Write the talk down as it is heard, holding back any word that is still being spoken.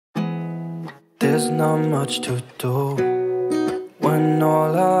there's not much to do when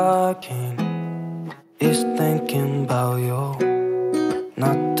all I can is thinking about you.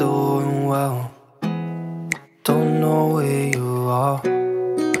 Not doing well, don't know where you are,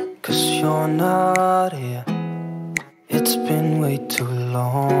 'cause you're not here. It's been way too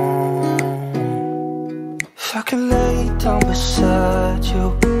long. If I could lay down beside you,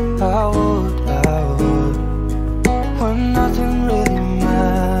 I would. When nothing really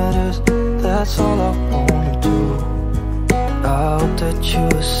matters, that's all I wanna do. I hope that you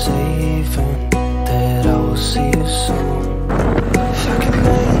are safe and that I will see you soon. If I could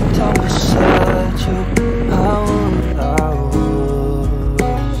lay down beside you, I would.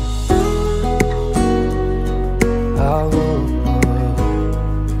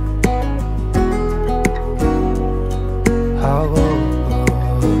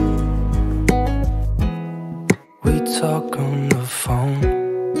 We talk on the phone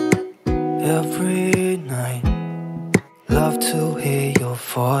every night. Love to hear your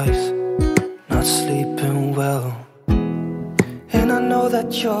voice. Not sleeping well, and I know that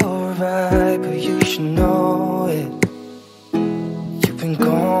you're right, but you should know it. You've been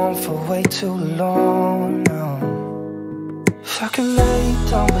gone for way too long now. If I could lay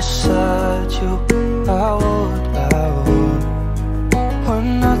down beside you, I would. When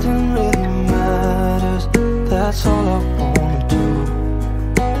nothing really matters, that's all I wanna do.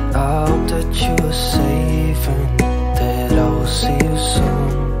 I hope that you are safe and that I will see you soon.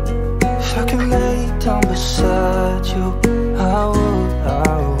 If I can lay down beside you, I would.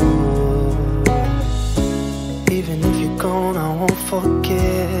 Even if you're gone, I won't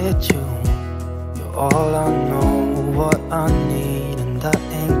forget you. You're all I know, what I need, and that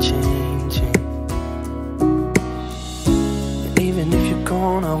ain't changing. And even if you're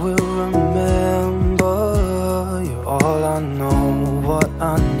gone, I will remember. You're all I know, what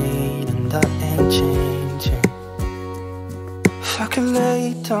I need, and that ain't changing. If I could lay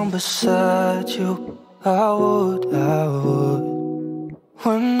down beside you, I would.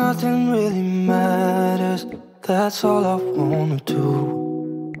 When nothing really matters, that's all I wanna do.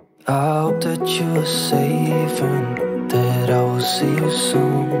 I hope that you are safe and that I will see you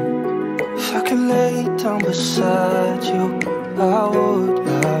soon. If I could lay down beside you, I would.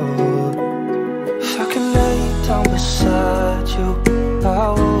 If I could lay down beside you, I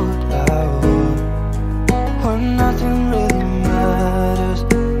would. When nothing really matters,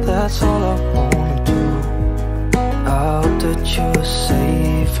 that's all I wanna do. I hope that you are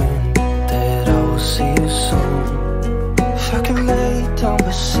safe and that I will see you soon. If I could lay down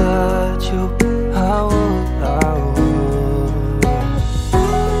beside you, I would.